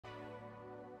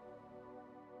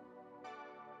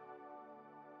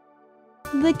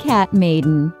The Cat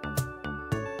Maiden.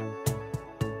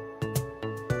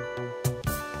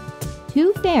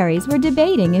 Two fairies were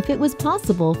debating if it was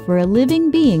possible for a living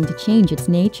being to change its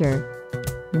nature.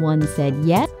 One said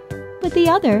yes, but the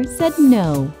other said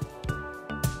no.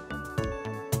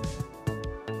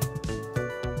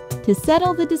 To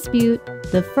settle the dispute,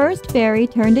 the first fairy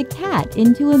turned a cat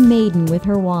into a maiden with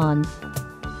her wand.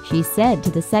 She said to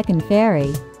the second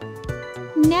fairy,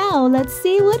 "Now let's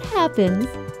see what happens."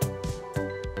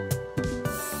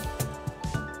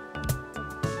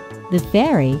 The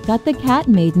fairy got the Cat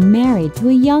Maiden married to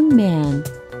a young man.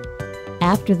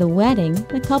 After the wedding,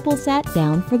 the couple sat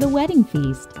down for the wedding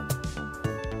feast.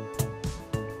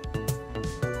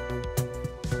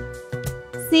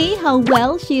 "See how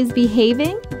well she is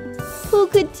behaving? Who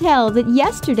could tell that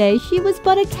yesterday she was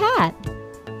but a cat?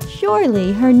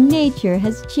 Surely her nature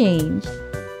has changed,"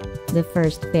 the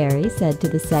first fairy said to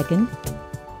the second.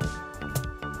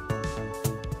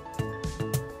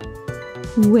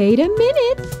 "Wait a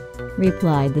minute,"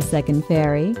 replied the second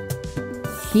fairy.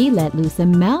 She let loose a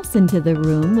mouse into the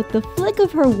room with the flick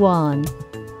of her wand.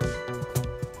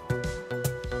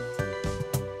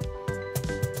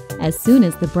 As soon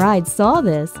as the bride saw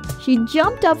this, she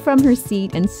jumped up from her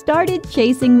seat and started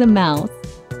chasing the mouse.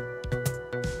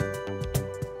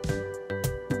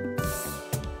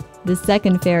 The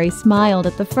second fairy smiled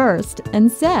at the first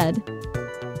and said,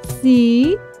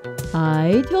 "See,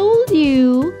 I told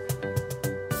you."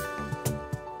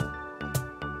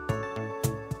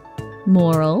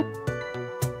 Moral: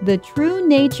 the true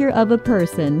nature of a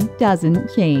person doesn't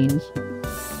change.